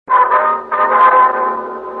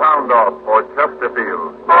round off for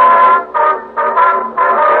Chesterfield.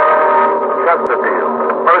 Chesterfield,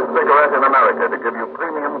 first cigarette in America to give you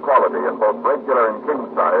premium quality in both regular and king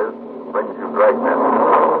size, brings you Dragnet.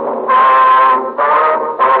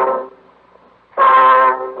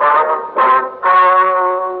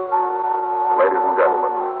 Ladies and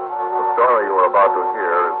gentlemen, the story you are about to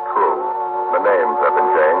hear is true. The names have been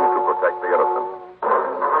changed to protect the innocent.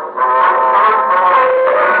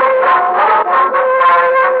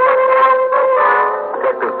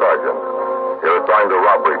 Detective Sergeant, you're assigned to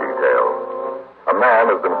robbery detail. A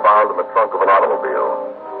man has been found in the trunk of an automobile.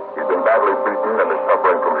 He's been badly beaten and is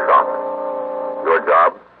suffering from shock. Your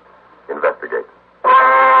job? Investigate.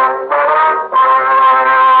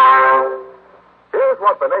 Here's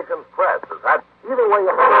what the nation's press has had. Either way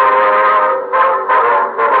you...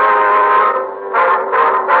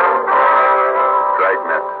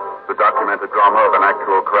 Dragnet, the documented drama of an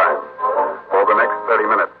actual crime. For the next 30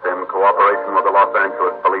 minutes, in cooperation with the Los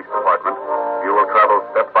Angeles Police Department, you will travel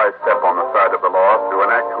step by step on the side of the law through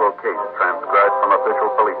an actual case transcribed from official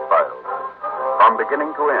police files. From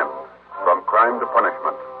beginning to end, from crime to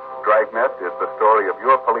punishment, Dragnet is the story of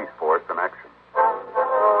your police force in action.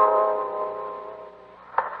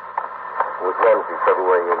 It was Wednesday,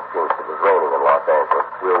 February 18th. It was raining in Los Angeles.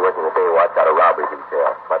 We were working the day watch out of robbery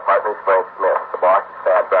detail. My partner's Frank Smith. The boss is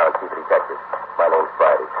Thad Brown, chief of detectives. My name's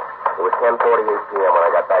Friday. It was 10:48 p.m. when I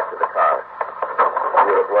got back to the car.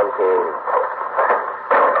 Unit 1K.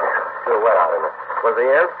 Still wet out in it. Was he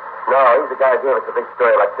in? No, he's the guy who gave us the big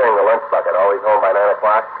story about carrying the lunch bucket. Always home by 9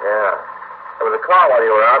 o'clock? Yeah. There was a call while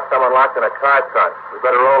you were out. Someone locked in a car trunk. We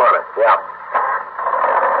better roll on it. Yeah.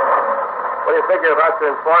 What do you figure about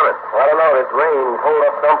your informant? I don't know. This rain, he's holed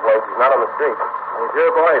up someplace. He's not on the street. He's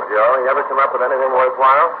your boy, Joe. You ever come up with anything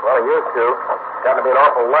worthwhile? Well, he used to. Gotten to be an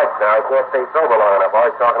awful light now. He can't stay sober long enough.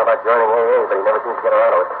 Always talking about joining AA, but he never seems to get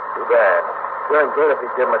around to it. Too bad. Doing good if you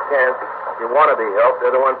give him a chance. If you want to be helped,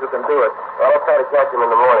 they're the ones who can do it. Well, I'll try to catch him in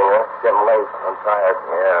the morning, huh? It's getting late. I'm tired.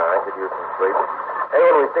 Yeah, I could use some sleep. Hey,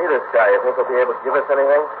 when we see this guy, you think he'll be able to give us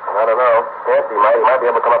anything? I don't know. Fancy might. He might be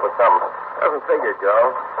able to come up with something. Doesn't figure,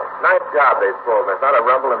 Joe. Nice job they pulled. There's not a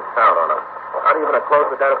rumble in town on him. Not even a close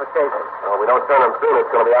identification. Well, we don't turn him soon. It's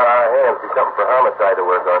going to be out of our hands. Be something for homicide to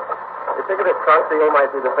work on. You think this trunk deal might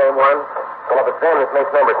be the same one? Well, if it's them, this makes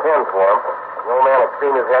number 10 for him. The old man will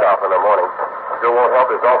clean his head off in the morning. Sure won't help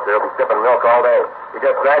his ulcer. He'll be sipping milk all day. He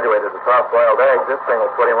just graduated to soft-boiled eggs. This thing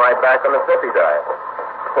will put him right back on the sippy diet.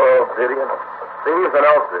 Poor old idiot. Thieves and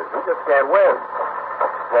ulcers. He just can't win.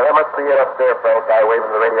 Now, that must be it up there, Frank. Guy waving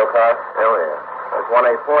the radio car. Oh, yeah. There's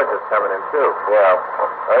 1A4 just coming in, too. Yeah.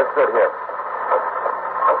 Let's sit here.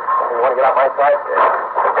 You want to get out my side? Yeah.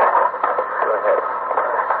 Go ahead.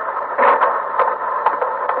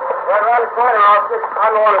 Right around the corner, officer. I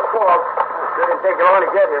know what it's called. It didn't take you long to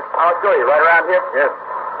get here. I'll show you. Right around here? Yes.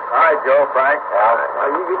 All right, Joe, Frank.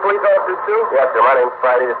 You police officers, too? Yes, sir. My name's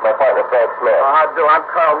Friday. This is my partner, Frank Smith. How do? I'm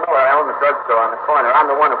Carl Miller. I own the drugstore on the corner.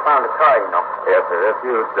 I'm the one who found the car, you know. Yes, sir. If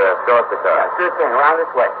you'd show us the car. Yeah, sure thing. Around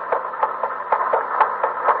this way.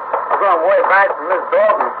 I'm going way back from Miss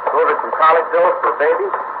Dalton. Ordered some college bills for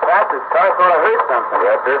babies. Perhaps this car sort of hurt something.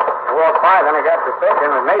 Yes, sir. I walked by, then I got to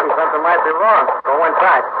thinking that maybe something might be wrong. So I went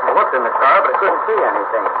back. I looked in the car, but I couldn't see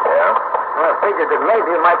anything. Yeah? Well, I figured that maybe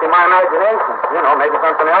it might be my imagination. You know, maybe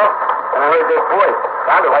something else. And I heard this voice.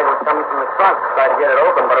 Sounded like it was coming from the trunk. Tried to get it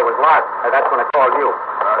open, but it was locked. That's when I called you.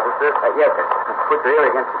 Is this? Yes, sir. Put your ear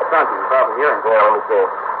against the trunk. You can probably hear him. Yeah, let me see.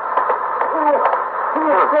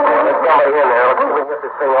 There's somebody in there. Let's see if we can get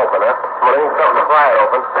this thing open, huh? Well, there ain't something to pry it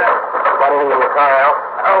open. Got anything in your car, Al?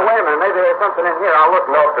 Oh, wait a minute. Maybe there's something in here. I'll look.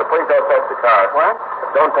 No, sir. Please don't touch the car. What?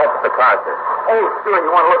 Don't touch the car, sir. Oh, sure. You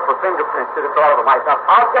want to look for fingerprints? Should have thought of it myself.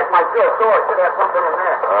 I'll check my sure door. Should have something in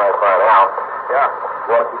there. All right, fine. Al? Yeah. You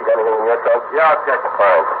want to see if you got anything in your trunk? Yeah, I'll check it.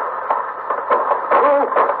 Fine.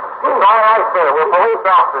 All right, sir. We're police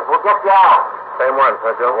officers. We'll get you out. Same one,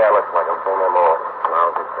 huh, Joe? Yeah, looks like him. Same MO. Well,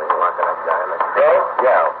 this thing locking up guy in the Joe?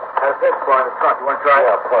 Yeah. There's this boy in the trunk. You want to try it?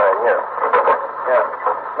 Yeah, fine. Here. Yeah.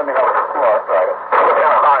 Let me help you. No, that's all right.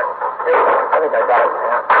 Yeah, all right. Here. I think I got it.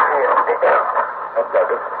 Yeah. Here. That's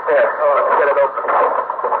good. Here. Oh, let's get it open.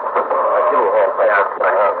 Give me a hand. Yeah,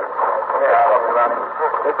 I'll help you around him.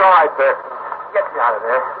 It's all right, sir. Get me out of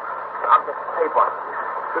there. I'll get the tape on.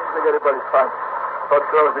 Couldn't think anybody's fine. Thought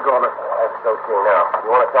close the garment. That's okay now. You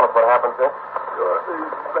want to tell us what happened, sir? Sure.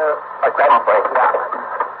 I got him, Frank. Yeah.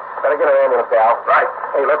 Better get an ambulance, Al. Right.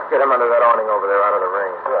 Hey, let's get him under that awning over there out of the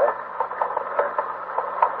rain. Right.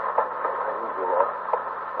 Easy now.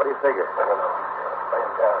 What do you figure? I don't know. Lay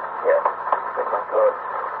him down. Here. Take my coat.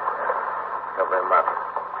 Cover him up.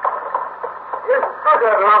 Yes, look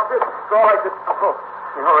at it, officer. It's all like this. Oh.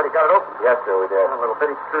 You already got it open? Yes, sir, we did. A little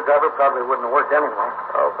bitty screwdriver probably wouldn't have worked anyway.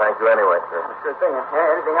 Oh, thank you anyway, sir. Sure thing.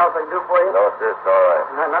 Anything else I can do for you? No, sir, it's all right.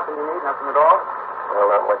 Nothing you need? Nothing at all? Well,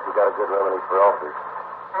 not much. You got a good remedy for ulcers.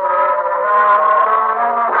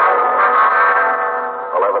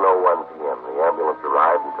 11:01 p.m. The ambulance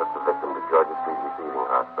arrived and took the victim to Georgia Street Receiving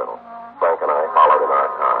Hospital. Frank and I followed in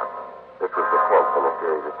our car. This was the 10th in a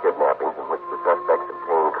series of kidnappings in which the suspects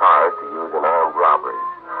obtained cars to use in armed robberies.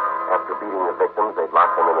 After beating the victims, they'd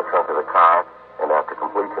lock them in the trunk of the car, and after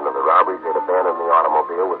completion of the robberies, they'd abandon the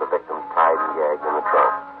automobile with the victims tied and gagged in the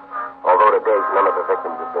trunk. Although to date none of the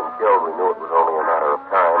victims had been killed, we knew it was only a matter of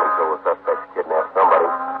time until the suspects kidnapped somebody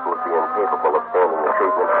who would be incapable of standing the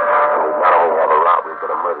treatment, and we'd not only have a robbery but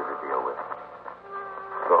a murder to deal with.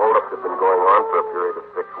 The holdups had been going on for a period of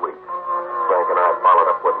 6 weeks. Frank and I followed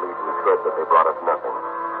up what leads we could, but they brought us nothing.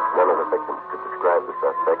 None of the victims could describe the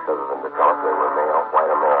suspects other than to tell us they were male,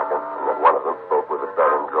 white Americans, and that one of them spoke with a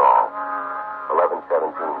southern drawl.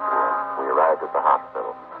 11:17 p.m. We arrived at the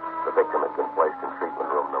hospital. The victim had been placed in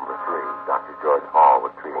treatment room number 3. Dr. George Hall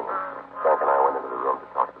was treating him. Frank and I went into the room to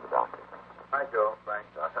talk to the doctor. Hi, Joe. Frank.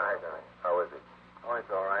 Hi, Danny. How is he? Oh,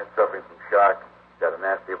 he's all right. Suffering from shock. Got a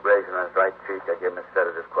nasty abrasion on his right cheek. I gave him a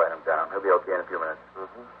sedative to quiet him down. He'll be okay in a few minutes.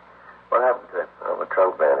 Mm-hmm. What happened to him? A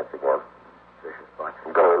trunk bandage again. Vicious bunch.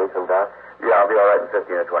 You going to release him, Doc? Yeah, I'll be all right in 15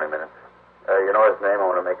 or 20 minutes. You know his name? I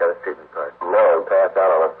want to make out his treatment card. No, he passed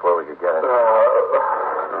out on us before we could get it.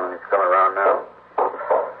 He's coming around now.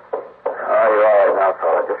 Oh, you're all right now,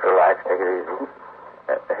 fella. Just relax. Take it easy.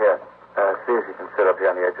 Here. See if you can sit up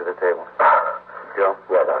here on the edge of the table. Joe?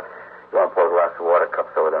 Yeah, Doc. You want to pour a glass of water?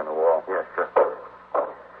 Cups over there on the wall. Yes, sir.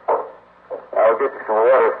 I'll get you some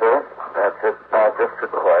water, sir. That's it. Now, just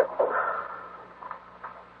sit quiet.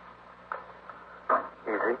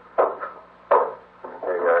 Easy.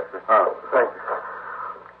 There you are, sir. Oh, thank you.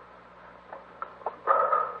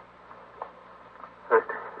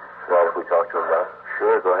 Thirsty. Right, if we talk to him, Doc?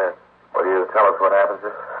 Sure, go ahead. Will you tell us what happened,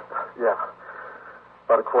 sir? Yeah.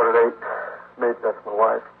 About 7:45. Maid, that's my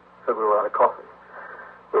wife, said we were out of coffee.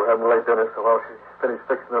 We were having late dinner, so while she finished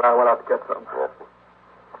fixing it, I went out to get some. Yes.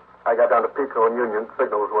 I got down to Pico and Union.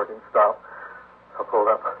 Signal was working. Stop. I pulled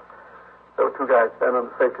up. There were 2 guys standing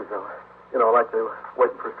on the safety zone. You know, like they were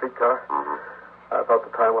waiting for a streetcar. Mm-hmm. I thought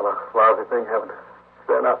the time was a lousy thing having to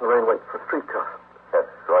stand out in the rain waiting for a streetcar. Yes,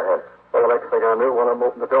 go ahead. Well, the next thing I knew, one of them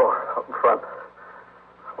opened the door up in front.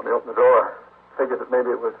 When he opened the door, I figured that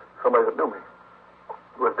maybe it was somebody that knew me.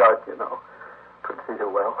 It was dark, you know. Couldn't see too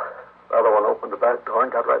well. The other one opened the back door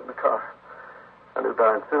and got right in the car. I knew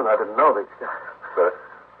darn soon I didn't know these guys. Sir?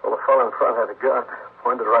 Well, the fellow in front had a gun,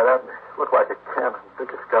 pointed right at me. Looked like a cannon,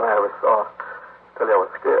 biggest gun I ever saw. Tell you I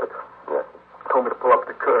was scared. Yes. Told me to pull up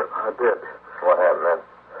the curb. I did. What happened then?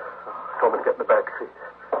 Told me to get in the back seat.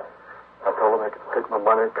 I told them they could take my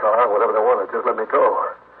money, car, whatever they wanted. Just let me go.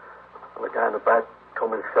 And the guy in the back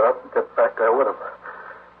told me to shut up and get back there with him.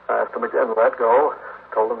 I asked him again to let go.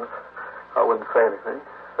 Told him I wouldn't say anything.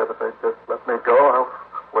 Said if they'd just let me go, I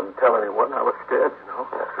wouldn't tell anyone. I was scared, you know.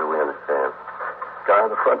 Yes, sir, we understand. The guy in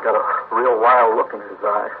the front got a real wild look in his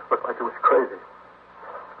eye. Looked like he was crazy.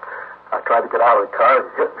 I tried to get out of the car and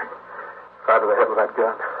he hit me. Side of the head with that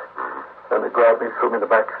gun. Then they grabbed me, threw me in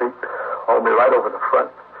the back seat, hauled me right over the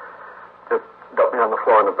front. Just dumped me on the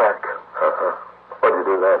floor in the back. What'd you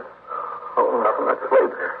do then? Oh, nothing. I just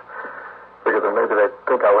laid there. Figured that maybe they'd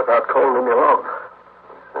think I was out cold and leave me alone.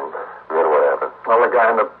 Then what happened? Well, the guy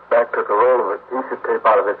in the back took a roll of adhesive tape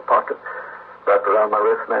out of his pocket, wrapped around my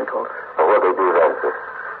wrists and ankles. Well, what'd they do then, sir?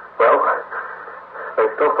 Well, they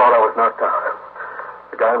still thought I was knocked out.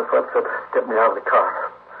 The guy in the front said, get me out of the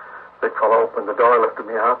car. Big fellow opened the door, lifted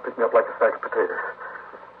me out, picked me up like a sack of potatoes.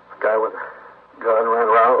 The guy with a gun ran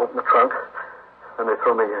around, opened the trunk, and they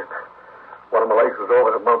threw me in. One of my legs was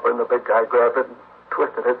over the bumper, and the big guy grabbed it and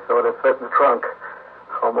twisted it so it fit in the trunk.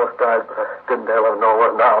 Almost died, but I didn't dare let him know it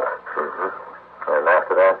wasn't out. Mm-hmm. And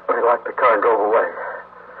after that? He locked the car and drove away.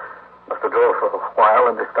 Must have drove for a while,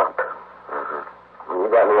 and they stopped. Mm-hmm. You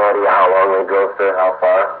got any idea how long they drove, sir? How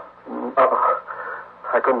far?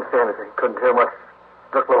 I couldn't see anything. Couldn't hear much.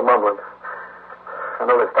 Just a little mumbling. I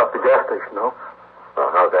know they stopped at the gas station, though. Oh,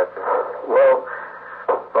 how's that, sir? Well,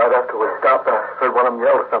 right after we stopped, I heard one of them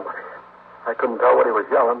yell at somebody. I couldn't tell what he was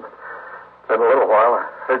yelling, but then a little while, I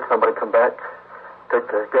heard somebody come back, take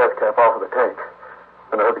the gas cap off of the tank.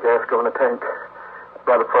 And I heard the gas go in the tank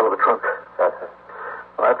right in front of the trunk. That's it.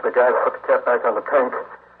 Well, after the guys put the cap back on the tank,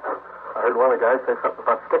 I heard one of the guys say something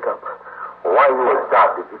about stick-up. Well, why you were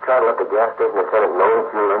stopped? Did you try to let the gas station attendant know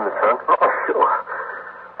that you were in the trunk? Oh, sure.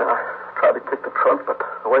 And I tried to kick the trunk, but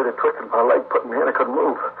the way they twisted my leg, putting me in, I couldn't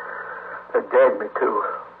move. They gagged me, too.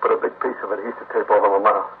 Put a big piece of of adhesive tape over my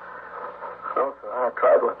mouth. No, sir, I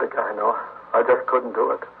tried to let the guy know. I just couldn't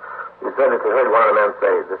do it. You said that you heard one of them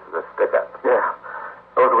say, this is a stick-up. Yeah.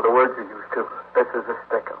 Those were the words you used, too. This is a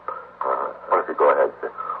stick-up. Why don't you go ahead,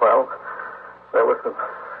 sir? Well, there was some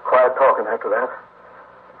quiet talking after that.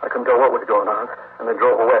 I couldn't tell what was going on, and they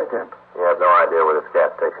drove away again. You have no idea where this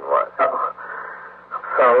gas station was? No. I'm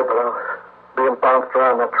sorry, but I was being bounced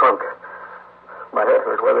around that trunk. My head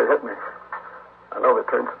hurt where they hit me. I know they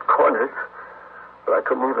turned some corners, but I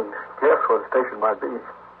couldn't even guess where the station might be.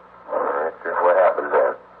 All right, sir. What happened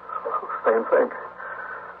then? Same thing.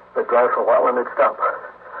 They'd drive for a while and they'd stop.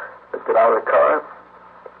 They'd get out of the car,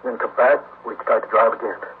 then come back. We'd start to drive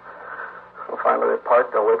again. So finally they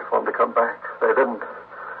parked. I waited for them to come back. They didn't.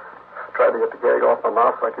 I tried to get the gag off my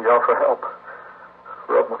mouth so I could yell for help.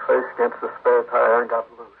 Rubbed my face against the spare tire and got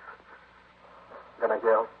loose. Then I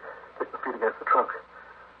yelled, kicked my feet against the trunk.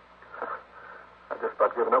 I just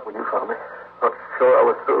about given up when you found me. Not sure I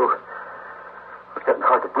was through. It was getting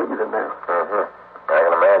hard to breathe in there. Mm-hmm. I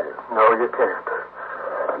can imagine. No, you can't.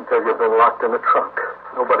 Until you've been locked in the trunk.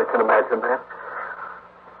 Nobody can imagine that.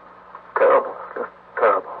 Terrible. Just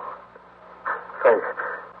terrible. Say,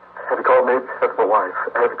 have you called me? That's my wife.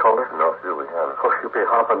 Have you called her? No, sir, we haven't. Oh, she'll be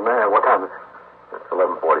hopping mad. What time is it? It's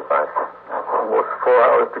 11:45, sir. Almost 4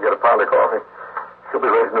 hours to get a pound of coffee. She'll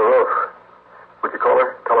be raising the roof. Would you call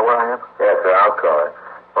her? Tell her where I am? Yes, sir, I'll call her.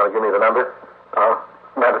 Want to give me the number?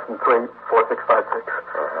 Madison 34656.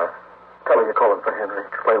 Uh-huh. Tell her you're calling for Henry.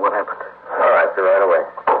 Explain what happened. All right, sir, right away.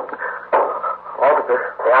 Officer.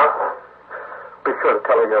 Yeah? Be sure to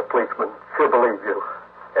tell her you're a policeman. She'll believe you.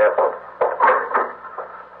 Yes, sir.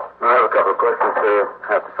 I have a couple of questions, sir.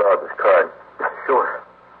 I have to fill out this card. Sure.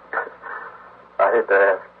 I hate to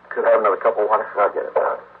ask. Could I have another cup of water? I'll get it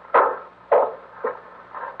down.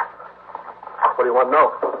 What do you want to know?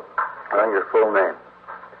 Your full name.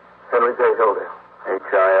 Henry J. Hilldale.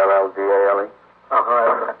 Hildale? Uh-huh, I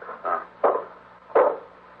have that.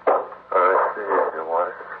 All right, sir, here's your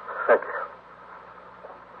water. Thank you.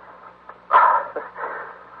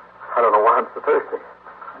 I don't know why I'm so thirsty.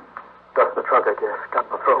 Dust in the trunk, I guess. Got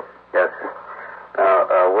my throat. Yes, sir.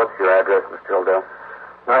 Now, what's your address, Mr. Hildale?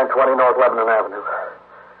 920 North Lebanon Avenue.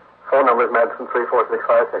 Phone number is Madison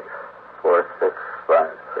 34656.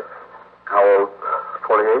 4656. How old?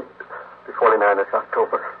 48. Be 49 this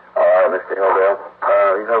October. All right, Mr. Hildale.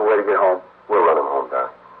 You have a way to get home. We'll run him home,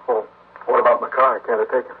 Doc. Well, what about my car? Can't I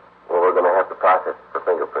take it? Well, we're going to have to process it for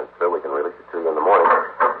fingerprints, sir. We can release it to you in the morning.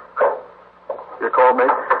 You called me?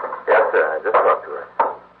 Yes, sir. I just talked to her.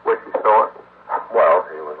 Was she sore? Well,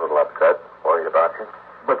 she was a little upset, worried about you.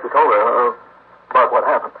 But you told her about what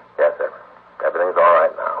happened. Yes, sir. Everything's all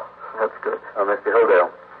right now. That's good. Mr.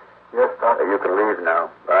 Hildale. Yes, Doctor. You can leave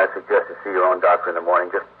now. I suggest you see your own doctor in the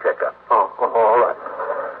morning. Just check up. Oh, all right.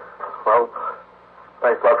 Well,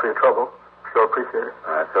 thanks a lot for your trouble. Sure appreciate it.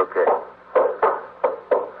 That's okay.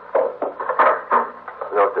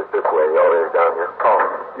 No, it's just this way. The elevator's down here. Oh,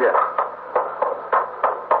 yeah.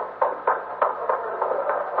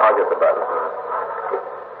 I'll get the button.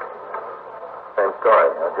 Same story,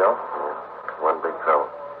 huh, Joe? Yeah. One big trouble.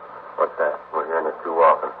 What's that? We're hearing it too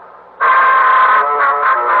often.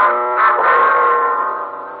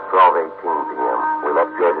 12:18 p.m. We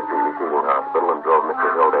left Georgia Street Receiving Hospital and drove Mr.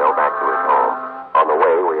 Hildale back to his home. On the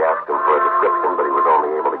way, we asked him for a description, but he was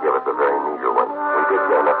only able to give us a very meager one. We did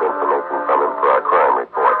get enough information from him for our crime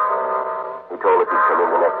report. He told us he'd come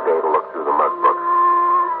in the next day to look through the mug books.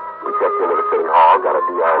 We checked into the city hall, got a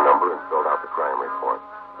DI number, and filled out the crime report.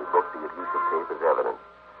 We booked the adhesive tape as evidence.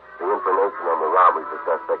 The information on the robberies the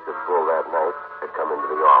suspect had pulled that night had come into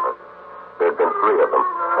the office. There had been 3 of them,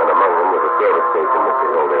 and among them was a service station Mr.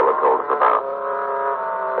 Hildale had told us about.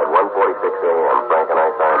 At 1:46 a.m., Frank and I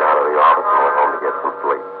signed out of the office and went home to get some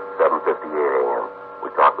sleep. 7:58 a.m. We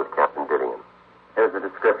talked with Captain Didion. Here's the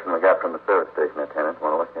description we got from the service station, Lieutenant.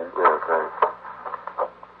 Want to look at it? Yes, thanks.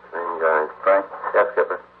 Same guy. Frank? Yes,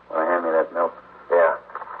 Skipper. Want to hand me that milk? Yeah.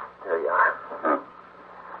 Here you are.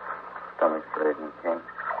 Stomach's raising, King.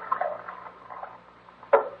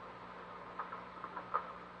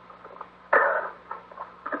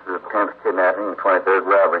 This is a 10th kidnapping and 23rd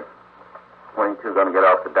robbery. 22 going to get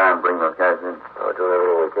off the dime and bring those guys in. We're doing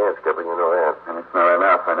everything we can, Skipper. You know that. And it's not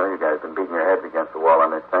enough. I know you guys have been beating your heads against the wall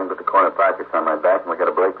on this thing, but the corner pocket's on my back, and we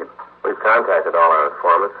got to break it. We've contacted all our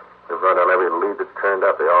informants. We've run down every lead that's turned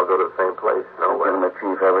up. They all go to the same place. I'm giving the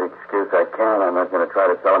chief every excuse I can. I'm not going to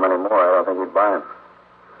try to tell him anymore. I don't think he'd buy him.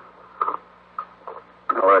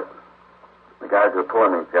 Now, look, the guys who are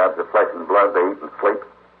pulling these jobs are flesh and blood. They eat and sleep.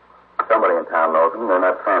 Somebody in town knows them. They're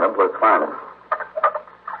not phantoms. Let's find them.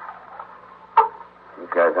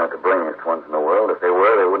 These guys aren't the brainiest ones in the world. If they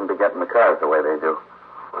were, they wouldn't be getting the car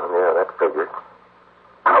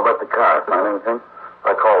anything?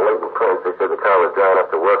 I called Leighton Prince. They said the car was dry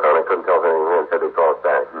enough to work on. They couldn't tell us anything in. Said they'd call us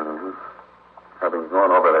back. Mm-hmm. I've been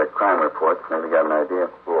going over their crime reports. Maybe got an idea.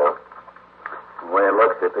 Yeah. The way it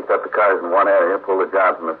looks, they picked up the cars in one area, pulled the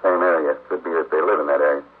jobs in the same area. Could be that they live in that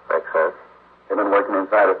area. Makes sense. They've been working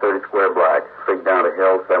inside a 30-square block, straight down the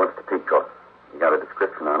hill, 7th to Pico. You got a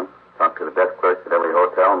description on them. Talked to the desk clerks at every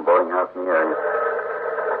hotel and boarding house in the area.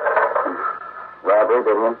 Robbery,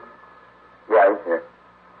 did you? Yeah, he's here.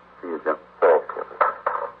 See you, Joe. Thanks, Clifford.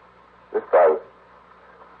 This side.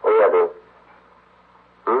 What do you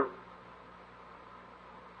do?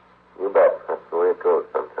 You bet. That's the way it goes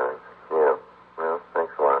sometimes. Yeah. Well,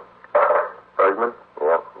 thanks a lot. Bergman?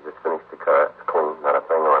 Yeah. Just finished the car. It's clean. Not a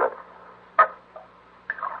thing on it.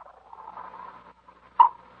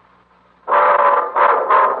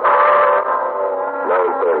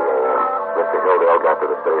 9:30 a.m. Mr. Hildale got to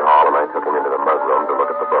the city hall, and I took him into the mug room to look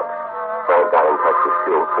at the books. Frank got in touch with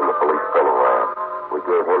Schultz from the police printing lab. We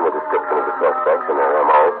gave him the description of the suspects and their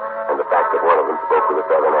M.O., and the fact that one of them spoke with a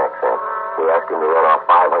southern accent. We asked him to run off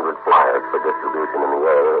 500 flyers for distribution in the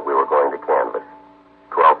area that we were going to canvass.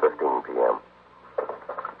 12:15 p.m.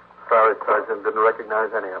 Sorry, Sergeant. Didn't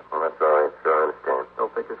recognize any of them. Well, that's all right, sir. I understand. Don't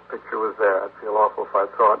think his picture was there. I'd feel awful if I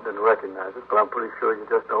saw it and didn't recognize it, but I'm pretty sure you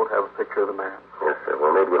just don't have a picture of the man. Yes, sir.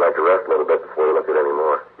 Well, maybe you'd like to rest a little bit before you look at any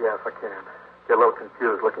more. Yeah, if I can. Get a little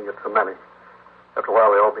confused looking at so many. After a while,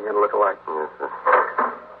 they all begin to look alike. Yes, sir.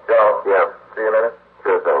 Joe? Yeah. See you later?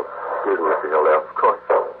 Sure thing. Excuse me, Mr. Hildale. Of course.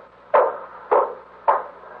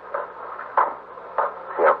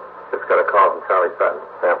 Yeah. Just got a call from Charlie Sutton.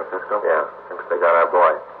 San Francisco? Yeah. Thinks they got our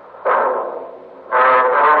boy.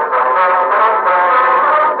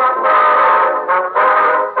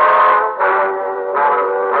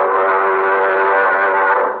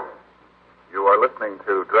 You are listening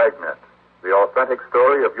to Dragnet, the authentic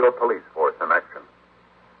story of your police force in action.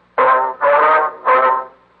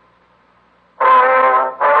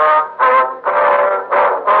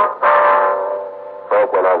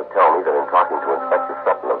 Frank went on to tell me that in talking to Inspector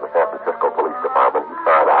Sutton of the San Francisco Police Department, he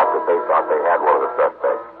found out that they thought they had one of the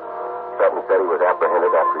suspects. Sutton said he was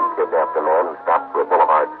apprehended after he kidnapped a man who stopped for a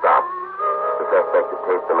boulevard stop. The suspect had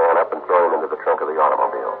taped the man up and thrown him into the trunk of the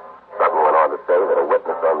automobile. Sutton went on to say that a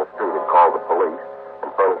witness on the street had called the police and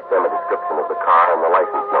furnished them a description of the car and the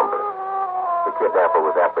license number. The kidnapper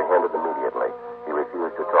was apprehended immediately. He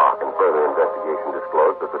refused to talk, and further investigation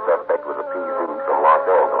disclosed that the suspect was a PZ from Los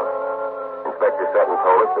Angeles. Inspector Sutton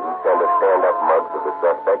told us that he'd send us stand-up mugs of the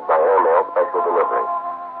suspect by airmail special delivery.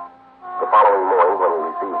 The following morning, when we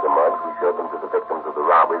received the mugs, we showed them to the victims of the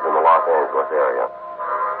robberies in the Los Angeles area.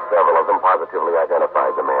 Several of them positively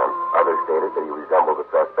identified the man. Others stated that he resembled the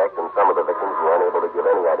suspect, and some of the victims were unable to give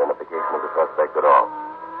any identification of the suspect at all.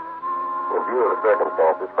 In view of the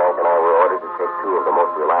circumstances, Frank and I were ordered to take two of the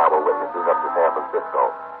most reliable witnesses up to San Francisco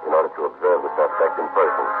in order to observe the suspect in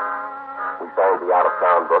person. We signed the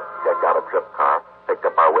out-of-town book, checked out a trip car, picked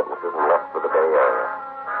up our witnesses, and left for the Bay Area.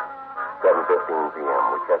 7:15 p.m.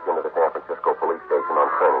 We checked into the San Francisco police station on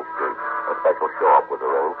Kearny Street. A special show-up was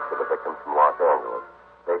arranged for the victims from Los Angeles.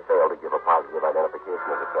 They failed to give a positive identification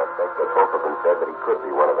of the suspect, but both of them said that he could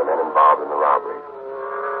be one of the men involved in the robberies.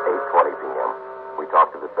 8:20 p.m. We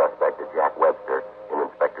talked to the suspect at Jack Webster in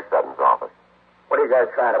Inspector Sutton's office. What are you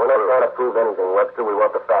guys trying to prove? We're not trying to prove anything, Webster. We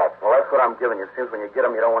want the facts. Well, that's what I'm giving you. Seems when you get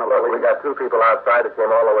them, you don't want to Look, believe. we got two people outside that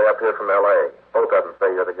came all the way up here from L.A. Both of them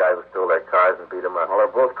say you're the guy who stole their cars and beat them up. Well,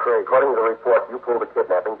 they're both crazy. According to the report, you pulled the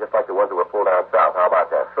kidnapping just like the ones that were pulled down south. How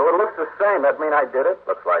about that? So it looks the same. That mean I did it?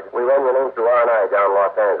 Looks like it. We ran your names through R&I down in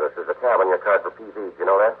Los Angeles. There's a tab on your card for PVs. You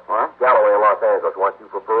know that? What? Galloway in Los Angeles wants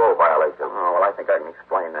you for parole violation. Oh, well, I think I can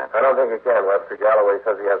explain that. I don't think you can, Webster. Galloway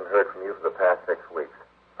says he hasn't heard from you for the past 6 weeks.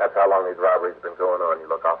 That's how long these robberies have been going on. You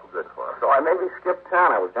look awful good for him. So I maybe skipped town.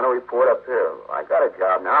 I was going to report up here. I got a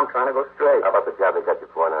job. Now I'm trying to go straight. How about the job they got you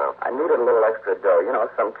for now? I needed a little extra dough. You know,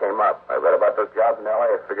 something came up. I read about those jobs in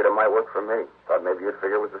L.A. I figured it might work for me. Thought maybe you'd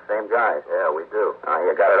figure it was the same guys. Yeah, we do. Oh,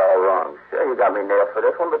 you got it all wrong. Sure, you got me nailed for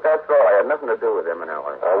this one, but that's all. I had nothing to do with him in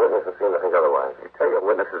L.A. Our witnesses seem to think otherwise. You tell your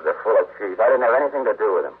witnesses they're full of cheese. I didn't have anything to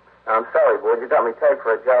do with him. Now, I'm sorry, boy. You got me tagged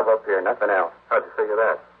for a job up here. Nothing else. How'd you figure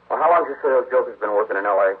that? Well, how long did you say those jokers been working in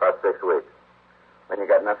L.A.? About 6 weeks. Then you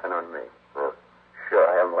got nothing on me. Yeah. Sure,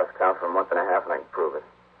 I haven't left town for a month and a half, and I can prove it.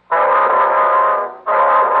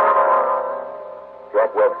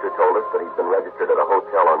 Jack Webster told us that he's been registered at a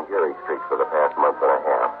hotel on Geary Street for the past month and a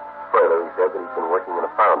half. Further, he said that he's been working in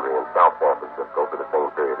a foundry in South San Francisco for the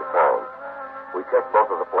same period of time. We checked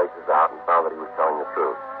both of the places out and found that he was telling the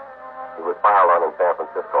truth. He was filed on in San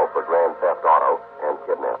Francisco for grand theft auto and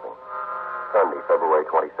kidnapping. Sunday, February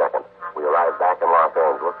 22nd, we arrived back in Los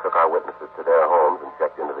Angeles, took our witnesses to their homes, and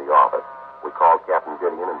checked into the office. We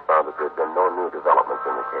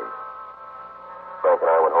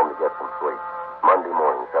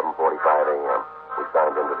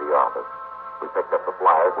office. We picked up the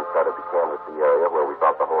flyers and started to canvass the area where we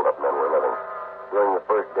thought the hold-up men were living. During the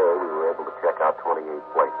first day, we were able to check out 28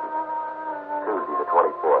 places. Tuesday, the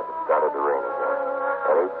 24th, it started to rain again.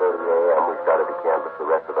 At 8:30 a.m., we started to canvass the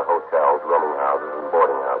rest of the hotels, rooming houses, and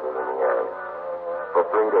boarding houses in the area. For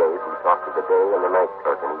 3 days, we talked to the day and the night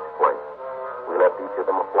clerk in each place. We left each of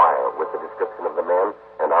them a flyer with the description of the men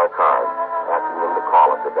and our cards, asking them to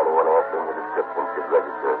call us if anyone answering the description should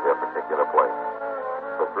register at their particular place.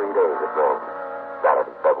 For 3 days, it rained.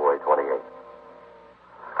 Saturday, February 28th.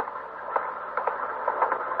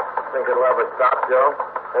 Think it'll ever stop, Joe?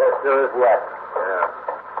 There sure is yet. Yeah.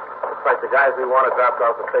 Looks like the guys we wanted dropped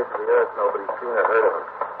off the face of the earth. Nobody's seen or heard of them.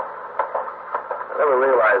 I never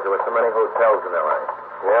realized there were so many hotels in L.A.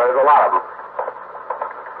 Yeah, there's a lot of them.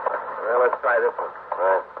 Well, let's try this one. All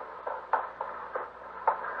right.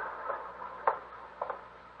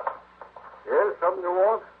 Yeah, something you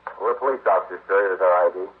want? We're police officers, sir. Here's our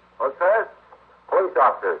ID. What's that? Police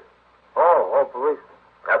officers. Oh, police.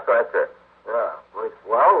 That's right, sir. Yeah, police.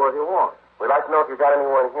 Well, what do you want? We'd like to know if you've got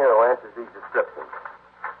anyone here who answers these descriptions.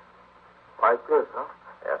 Like this, huh?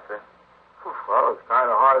 Yes, sir. Well, it's kind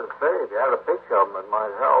of hard to say. If you had a picture of them, it might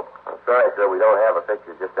help. I'm sorry, sir. We don't have a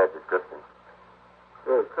picture, just that description.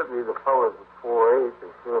 Yeah, it could be the fellas at 4-8. They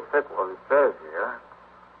sure fit what it says here.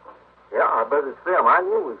 Yeah, I bet it's them. I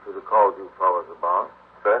knew we should have called you fellas about.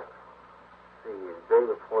 Sir? See, the day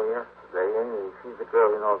before yesterday, Amy, she's the girl,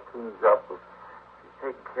 cleans up. She's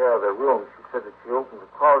taking care of their room. She said that she opened the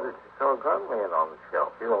closet. She saw a gun laying on the shelf.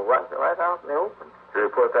 Right out in the open. Did you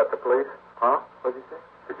report that to police? Huh? What'd you say?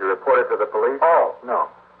 Did you report it to the police? Oh, no.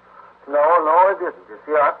 No, I didn't. You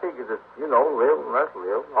see, I figured that, live and let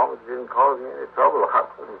live, as long as it didn't cause me any trouble. I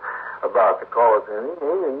wasn't about to cause any.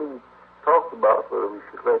 Amy and me talked about whether we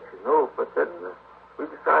should let you know, but then we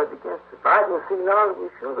decided against it. I didn't see none, we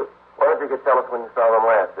should have. Why don't you tell us when you saw them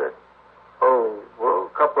last, sir? Oh, well,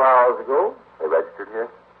 a couple hours ago. They registered here?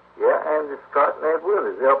 Yeah, and it's Scott and Ed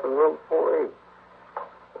Willis. They're up in room 4A.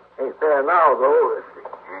 Ain't there now, though. Let's see.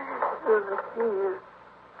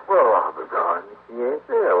 Well, I'll be darned if she ain't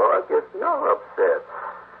there. Well, I guess you're upset.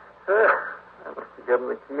 I must have given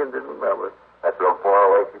the key and didn't remember it. That's room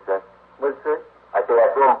 408, you said? What'd you say? I said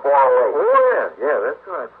that's room 408. Oh, yeah, that's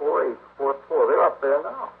right. 4A, 4-4. They're up there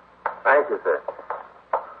now. Thank you, sir.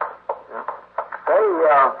 Yeah. Hey,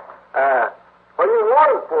 what are you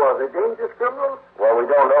wanted for? Are they dangerous criminals? Well, we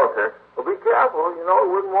don't know, sir. Well, be careful. We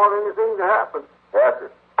wouldn't want anything to happen. Yes, sir.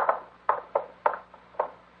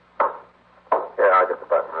 Here, I'll get the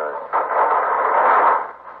button. All right.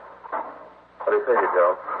 What do you figure,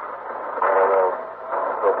 Joe? I don't know.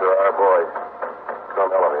 Hope there are boys.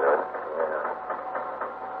 Some elevator. Yeah.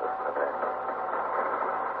 Listen to that.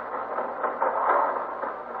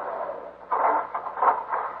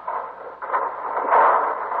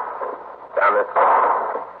 Down this way.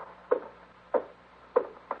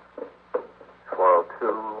 402.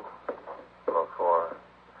 404.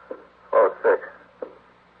 406.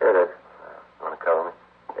 Here it is. Want to cover me?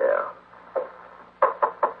 Yeah.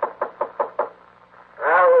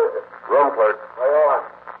 How is it? Room clerk. What do you want?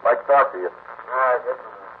 I'd like to talk to you. Just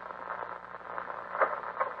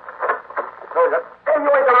a minute. Hey, you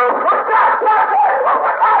ain't the room. What's that?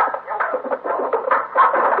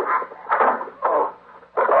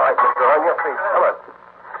 All right, mister, on your feet. Come on.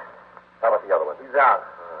 How about the other one? He's out.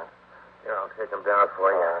 All right. Here, I'll take him down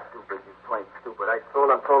for you. Stupid, you plain stupid. I told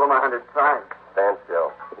him 100 times. Stand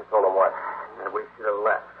still. You told him what? And we should have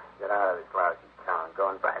left. Get out of this lousy town.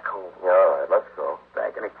 Going back home. Yeah, all right, let's go.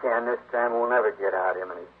 Back in the can this time, we'll never get out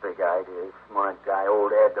him and his big ideas. Smart guy,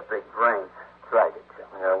 old Ed, the big brain. Tried to tell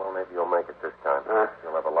him. Yeah, well, maybe you'll make it this time.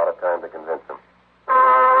 You'll have a lot of time to convince him.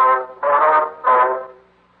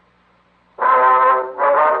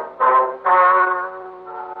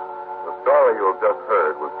 The story you have just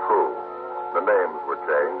heard was true. The names were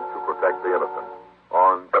changed to protect the innocent.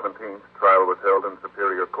 On 17th, trial was held in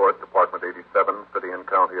Superior Court, Department 87, City and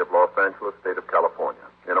County of Los Angeles, State of California.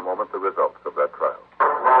 In a moment, the results of that trial.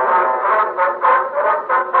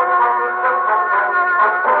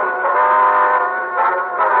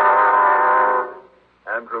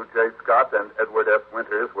 Andrew J. Scott and Edward S.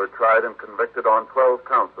 Winters were tried and convicted on 12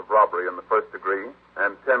 counts of robbery in the first degree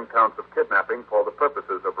and 10 counts of kidnapping for the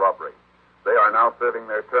purposes of robbery. They are now serving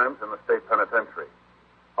their terms in the state penitentiary.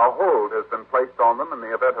 A hold has been placed on them in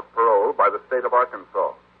the event of parole by the state of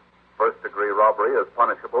Arkansas. First-degree robbery is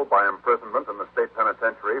punishable by imprisonment in the state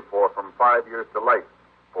penitentiary for from 5 years to life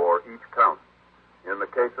for each count. In the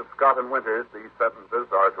case of Scott and Winters, these sentences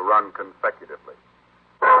are to run consecutively.